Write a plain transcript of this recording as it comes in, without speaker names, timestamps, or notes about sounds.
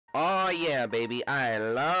yeah, baby, I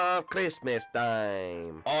love Christmas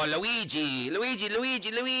time. Oh, Luigi! Luigi,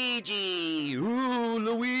 Luigi, Luigi! Ooh,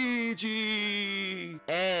 Luigi!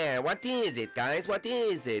 What is it, guys? What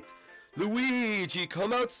is it? Luigi,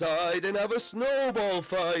 come outside and have a snowball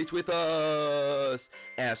fight with us.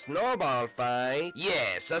 A snowball fight?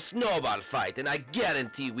 Yes, a snowball fight, and I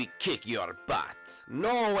guarantee we kick your butt.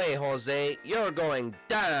 No way, Jose. You're going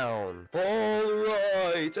down.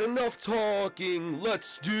 Alright, enough talking.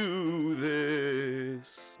 Let's do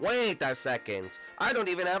this. Wait a second. I don't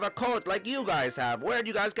even have a coat like you guys have. Where'd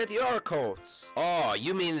you guys get your coats? Oh,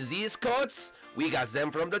 you mean these coats? We got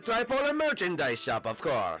them from the Tripolar merchandise shop, of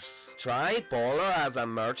course. Tripolar has a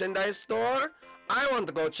merchandise store? I want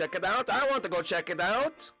to go check it out.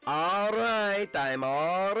 Alright, I'm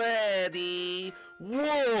all ready.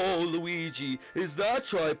 Whoa, Luigi, is that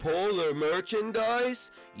Tripolar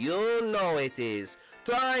merchandise? You know it is.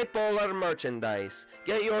 Tripolar merchandise.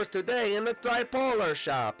 Get yours today in the Tripolar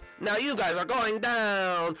shop. Now you guys are going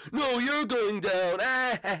down. No, you're going down.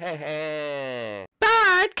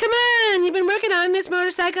 Bart, come on! You've been working on this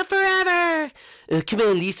motorcycle forever! Come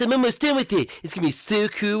on, Lisa, I'm almost done with it. It's gonna be so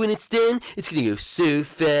cool when it's done. It's gonna go so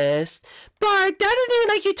fast. Bart, Dad doesn't even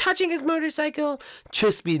like you touching his motorcycle.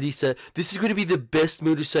 Trust me, Lisa, this is gonna be the best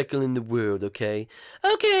motorcycle in the world, okay?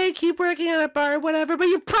 Okay, keep working on it, Bart, whatever, but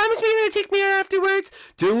you promised me you're gonna take me out afterwards.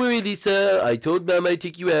 Don't worry, Lisa. I told Mom I'd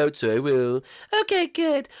take you out, so I will. Okay,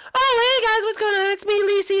 good. Oh, hey guys, what's going on? It's me,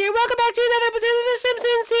 Lisa here. Welcome back to another episode of the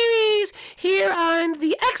Simpsons series here on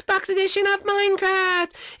the Xbox edition of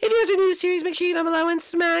Minecraft. If you guys are new to the series, make sure you go down below and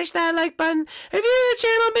smash that like button. If you're new to the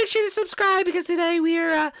channel, make sure to subscribe because today we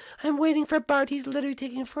are, I'm waiting for Bart. He's literally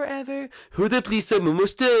taking forever. Hold up, Lisa. I'm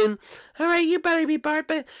almost done. Alright, you better be, Bart.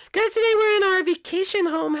 But, guys, today we're in our vacation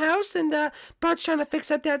home house, and Bart's trying to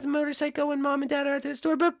fix up Dad's motorcycle when Mom and Dad are at the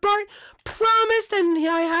store. But Bart promised, and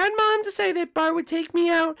I had Mom to say that Bart would take me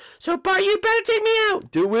out. So, Bart, you better take me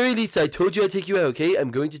out. Don't worry, Lisa. I told you I'd take you out, okay?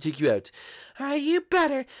 I'm going to take you out. Alright, you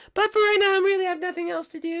better. But for right now, I really have nothing else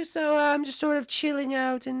to do, so I'm just sort of chilling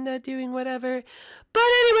out and doing whatever. But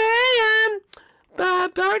anyway,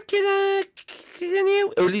 Bart, can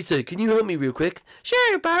you... Oh, Lisa, can you help me real quick?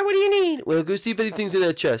 Sure, Bart, what do you need? Well, go see if anything's in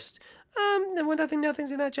that chest.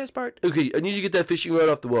 Nothing's in that chest, Bart. Okay, I need you to get that fishing rod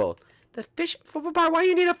off the wall. Bart, why do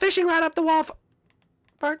you need a fishing rod off the wall?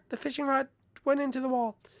 Bart, the fishing rod went into the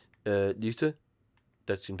wall. Lisa?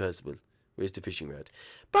 That's impossible. Where's the fishing rod?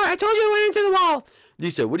 Bart, I told you it went into the wall.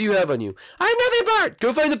 Lisa, what do you have on you? I have nothing, Bart.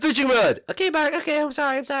 Go find the fishing rod. Okay, Bart. Okay, I'm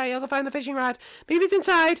sorry. I'll go find the fishing rod. Maybe it's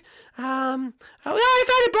inside. Oh, I found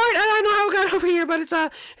it, Bart. I don't know how it got over here, but it's all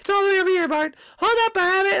the way over here, Bart. Hold up, I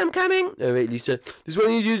have it. I'm coming. All right, Lisa. This is what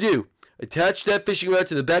I need you to do. Attach that fishing rod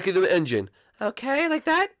to the back of the engine. Okay, like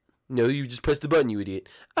that? No, you just press the button, you idiot.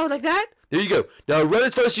 Oh, like that? There you go. Now run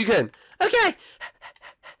as fast as you can. Okay.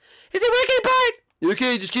 Is it working, Bart?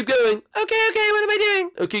 Okay, just keep going. Okay, what am I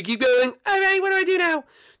doing? Okay, keep going. Alright, what do I do now?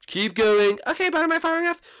 Keep going. Okay, Bart, am I far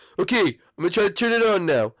enough? Okay, I'm gonna try to turn it on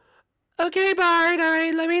now. Okay, Bart,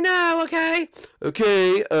 alright, let me know, okay?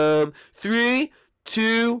 Okay, 3,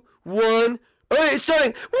 2, 1. Alright, it's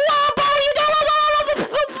starting. Whoa, Bart, you don't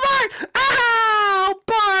Bart! Ow!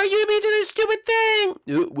 Bart, you made this stupid thing!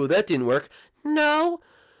 Well, that didn't work. No.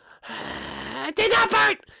 It did not,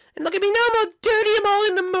 Bart! And look at me now, I'm all dirty, I'm all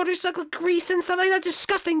in the motorcycle grease and stuff like that.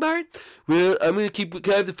 Disgusting, Bart. Well, I'm gonna can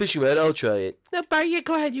I have the fishing rod? I'll try it. No, Bart, yeah,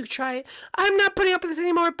 go ahead, you try it. I'm not putting up with this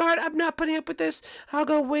anymore, Bart. I'm not putting up with this. I'll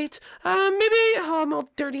go wait. I'm all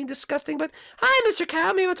dirty and disgusting, but hi, Mr.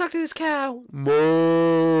 Cow. Maybe I'll talk to this cow.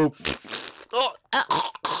 Moo. Oh,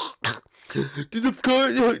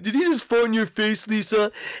 did he just fall in your face,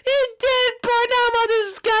 Lisa? It did, Bart. Now I'm all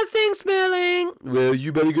disgusting smelling. Well,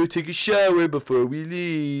 you better go take a shower before we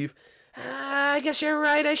leave. I guess you're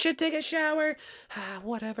right. I should take a shower.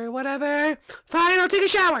 Whatever. Fine, I'll take a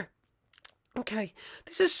shower. Okay,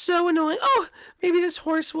 this is so annoying. Oh, maybe this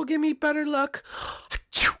horse will give me better luck.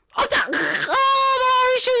 Oh, the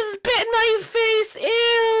horse just bit my face.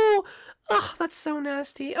 Ew. Oh, that's so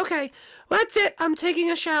nasty. Okay, that's it. I'm taking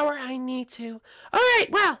a shower. I need to. Alright,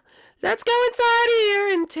 well, let's go inside here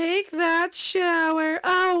and take that shower.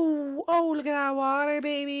 Oh, look at that water,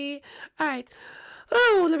 baby. Alright.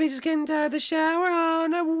 Oh, let me just get into the shower. Oh,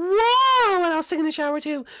 no. Whoa, and I'll sing in the shower,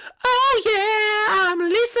 too. Oh, yeah, I'm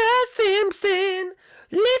Lisa Simpson.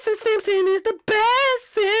 Lisa Simpson is the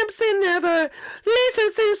best Simpson ever. Lisa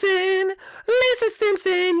Simpson,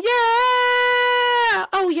 yeah!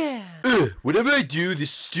 Oh, yeah. Whatever I do,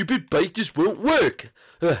 this stupid bike just won't work.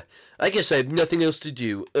 I guess I have nothing else to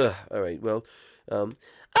do. Alright, well,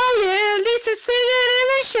 Oh yeah, Lisa's singing in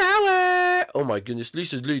the shower. Oh my goodness,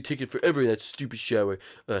 Lisa's literally taking forever in that stupid shower.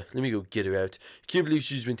 Let me go get her out. Can't believe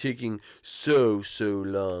she's been taking so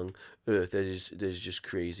long. That is just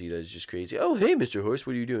crazy. That is just crazy. Oh, hey, Mr. Horse,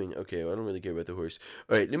 what are you doing? Okay, well, I don't really care about the horse.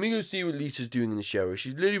 All right, let me go see what Lisa's doing in the shower.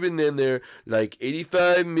 She's literally been in there like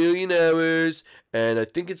 85 million hours, and I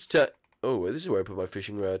think it's time. Oh, this is where I put my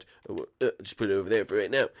fishing rod. Oh, just put it over there for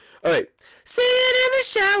right now. All right. Singing in the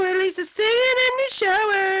shower, Lisa, singing in the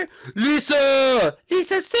shower. Lisa!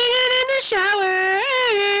 Lisa, singing in the shower.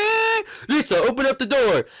 Lisa, open up the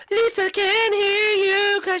door. Lisa can't hear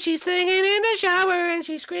you because she's singing in the shower and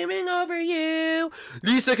she's screaming over you.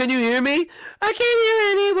 Lisa, can you hear me? I can't hear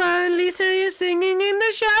anyone. Lisa is singing in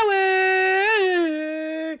the shower.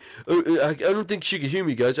 I don't think she can hear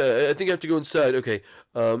me, guys. I think I have to go inside. Okay.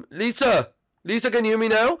 Lisa, can you hear me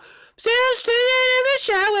now? Still singing in the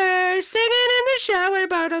shower,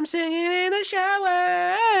 but I'm singing in the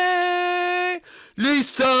shower.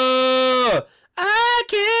 Lisa, I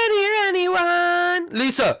can't hear anyone.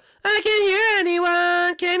 Lisa, I can't hear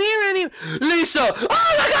anyone. Can't hear anyone. Lisa,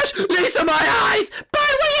 oh my gosh, Lisa, my eyes.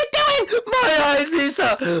 Bart, what are you doing? My eyes,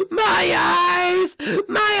 Lisa, my eyes.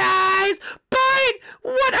 Bart,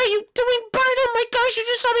 what are you doing, Bart? Oh my gosh, you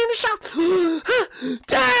just saw me in the shop.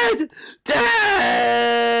 Dad!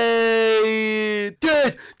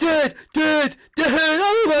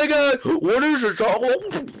 Oh my god! What is it? Washing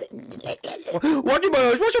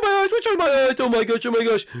my eyes! Oh my gosh!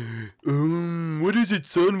 What is it,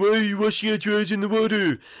 son? Why are you washing out your eyes in the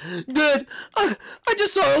water? Dad, I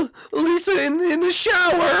just saw Lisa in the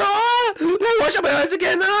shower. Washing my eyes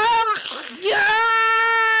again.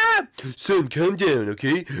 Yeah! Son, calm down,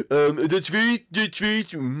 okay? That's very,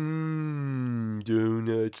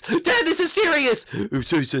 donuts. Dad, this is serious! Oh,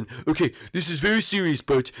 sorry, son. Okay, this is very serious,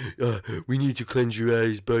 Bart. We need to cleanse your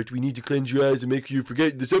eyes, Bart. We need to cleanse your eyes and make you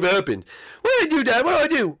forget this ever happened. What do I do, Dad? What do I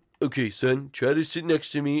do? Okay, son, try to sit next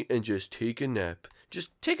to me and just take a nap. Just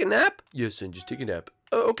take a nap? Yes, son, just take a nap.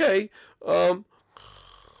 Okay,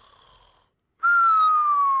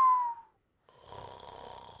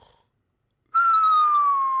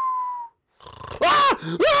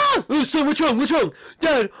 Oh, son, what's wrong?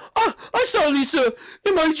 Dad, I saw Lisa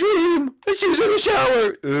in my dream, and she was in the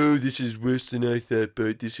shower. Oh, this is worse than I thought,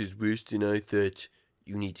 Bart. This is worse than I thought.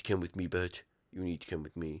 You need to come with me, Bart. You need to come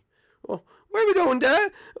with me. Oh, where are we going,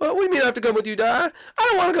 Dad? What do you mean I have to come with you, Dad? I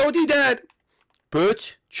don't want to go with you, Dad.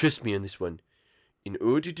 Bart, trust me on this one. In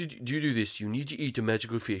order to do this, you need to eat a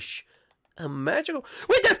magical fish. A magical...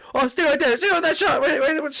 Wait, Dad! Oh, stay right there! Stay on that shot! Wait,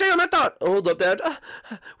 stay on that thought! Oh, hold up, Dad.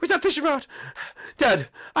 Where's that fishing rod? Dad,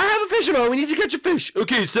 I have a fishing rod. We need to catch a fish.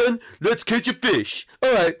 Okay, son, let's catch a fish.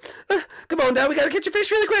 Alright. Come on, Dad. We gotta catch a fish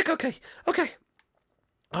really quick. Okay.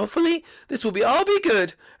 Hopefully, this will all be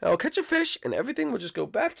good. I'll catch a fish, and everything will just go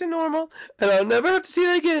back to normal, and I'll never have to see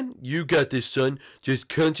that again. You got this, son. Just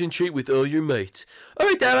concentrate with all your might. All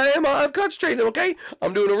right, Dad, I'm concentrating, okay?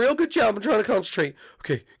 I'm doing a real good job. I'm trying to concentrate.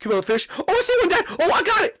 Okay, come on, fish. Oh, I see one, Dad. Oh, I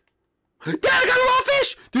got it. Dad, I got a raw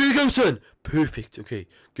fish. There you go, son. Perfect. Okay,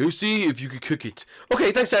 go see if you can cook it.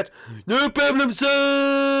 Okay, thanks, Dad. No problem,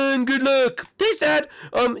 son. Good luck. Thanks, Dad.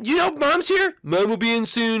 You know Mom's here? Mom will be in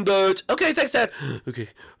soon, but... Okay, thanks, Dad. Okay,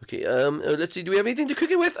 let's see. Do we have anything to cook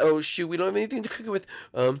it with? Oh, shoot, we don't have anything to cook it with.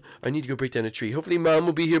 I need to go break down a tree. Hopefully, Mom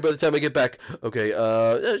will be here by the time I get back. Okay,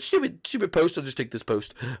 stupid post. I'll just take this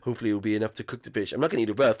post. Hopefully, it will be enough to cook the fish. I'm not going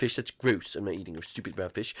to eat a raw fish. That's gross. I'm not eating a stupid raw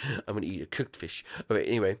fish. I'm going to eat a cooked fish. All right,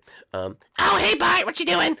 anyway. Oh, hey, Bart, what you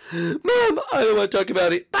doing? Mom, I don't want to talk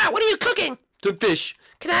about it. Bart, what are you cooking? Some fish.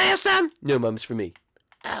 Can I have some? No, Mom, it's for me.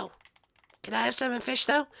 Oh. Can I have some fish,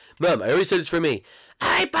 though? Mom, I already said it's for me.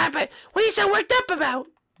 Alright, Bart, but what are you so worked up about?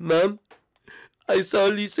 Mom, I saw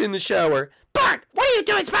Lisa in the shower. Bart, what are you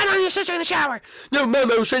doing spying on your sister in the shower? No,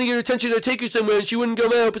 Mom, I was trying to get her attention to take her somewhere, and she wouldn't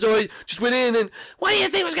come out, so I just went in, and... What do you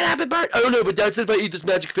think was going to happen, Bart? I don't know, but Dad said if I eat this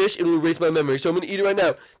magic fish, it will erase my memory, so I'm going to eat it right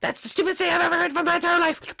now. That's the stupidest thing I've ever heard from my entire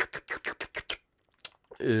life.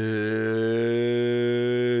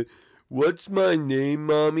 What's my name,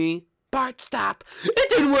 Mommy? Bart, stop. It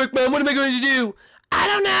didn't work, Mom. What am I going to do? I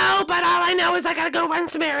don't know, but all I know is I gotta go run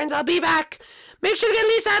some errands. I'll be back. Make sure to get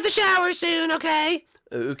Lisa out of the shower soon, okay?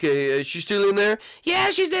 Okay, she's still in there? Yeah,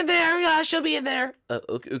 she's in there. She'll be in there.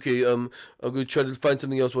 Okay, I'll go try to find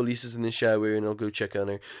something else while Lisa's in the shower, and I'll go check on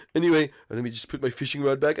her. Anyway, let me just put my fishing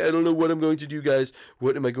rod back. I don't know what I'm going to do, guys.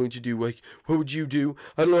 What am I going to do? Like, what would you do?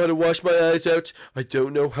 I don't know how to wash my eyes out. I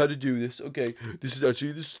don't know how to do this. Okay, this is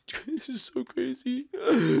actually, this is so crazy.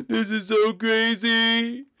 This is so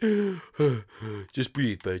crazy. Just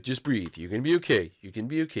breathe, Bart. Just breathe. You're gonna be okay. You can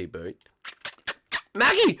be okay, Bart.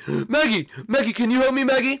 Maggie, can you help me,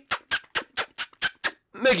 Maggie?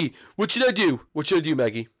 Maggie, what should I do? What should I do,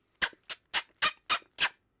 Maggie?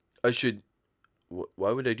 I should...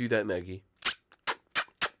 Why would I do that, Maggie?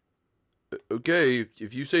 Okay,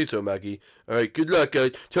 if you say so, Maggie. Alright, good luck.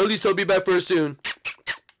 Tell Lisa I'll be back for her soon.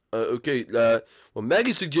 Okay, well,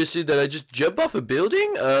 Maggie suggested that I just jump off a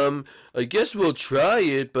building. I guess we'll try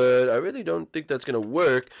it, but I really don't think that's gonna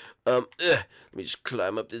work. Let me just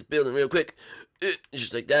climb up this building real quick.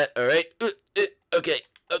 Just like that, alright. Okay,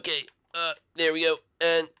 there we go.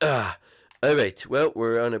 And, alright, well,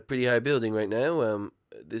 we're on a pretty high building right now.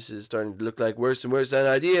 This is starting to look like worse and worse than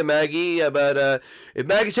an idea, Maggie. But, if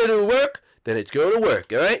Maggie said it would work, then it's going to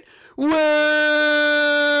work, alright? Whoa!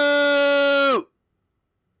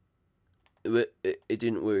 It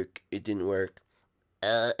didn't work. It didn't work.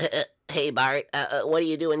 Hey, Bart, what are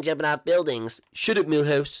you doing jumping off buildings? Shut up,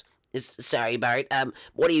 Milhouse. Sorry, Bart,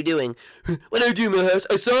 what are you doing? What did I do, Milhouse?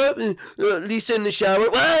 I saw Lisa in the shower.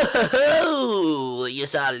 Whoa! You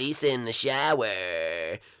saw Lisa in the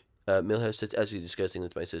shower. Milhouse, that's absolutely disgusting.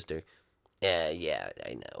 That's my sister. Yeah,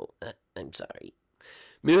 I know. I'm sorry.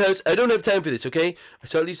 Milhouse, I don't have time for this, okay? I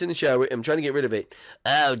saw Lisa in the shower. I'm trying to get rid of it.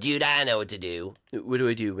 Oh, dude, I know what to do. What do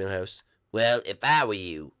I do, Milhouse? Well, if I were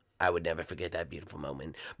you, I would never forget that beautiful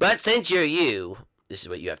moment. But since you're you, this is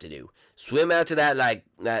what you have to do. Swim out to that light.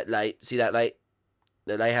 See that light?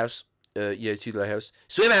 The lighthouse? Yeah, see the lighthouse.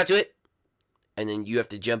 Swim out to it. And then you have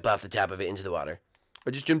to jump off the top of it into the water.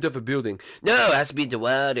 I just jumped off a building. No, it has to be the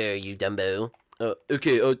water, you dumbo.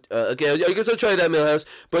 Okay, okay, I guess I'll try that, Milhouse.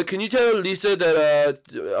 But can you tell Lisa that,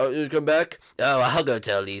 I'll come back? Oh, I'll go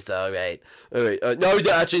tell Lisa, alright. Alright, no,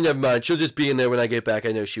 actually, never mind. She'll just be in there when I get back.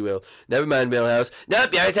 I know she will. Never mind, Milhouse.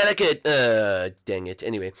 Nope, you already said I could. Dang it.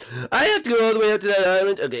 Anyway, I have to go all the way out to that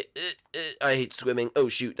island. Okay, I hate swimming. Oh,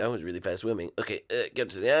 shoot, that was really fast swimming. Okay, get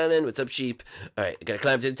to the island. What's up, sheep? Alright, I gotta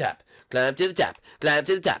climb to the top. Climb to the top. Climb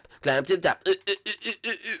to the top. Climb to the top.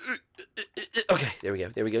 Okay, there we go.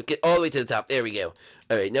 Get all the way to the top. There we go.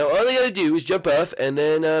 Alright, now all I gotta do is jump off, and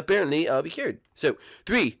then apparently I'll be cured. So,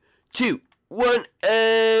 3, 2, 1,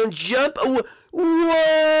 and jump. Oh, whoa!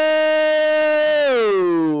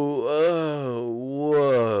 Oh,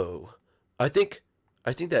 whoa. I think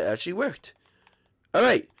that actually worked.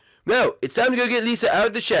 Alright. Now, it's time to go get Lisa out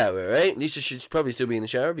of the shower, right? Lisa should probably still be in the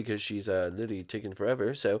shower because she's literally taking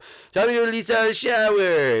forever. So, time to go get Lisa out of the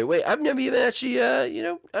shower. Wait, I've never even actually, I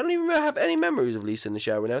don't even have any memories of Lisa in the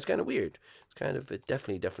shower now. It's kind of weird. It's kind of a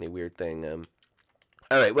definitely weird thing.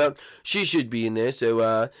 Alright, well, she should be in there.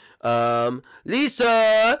 So,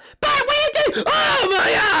 Lisa! But what are you doing? Oh,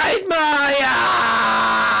 my eyes! My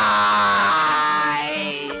eyes!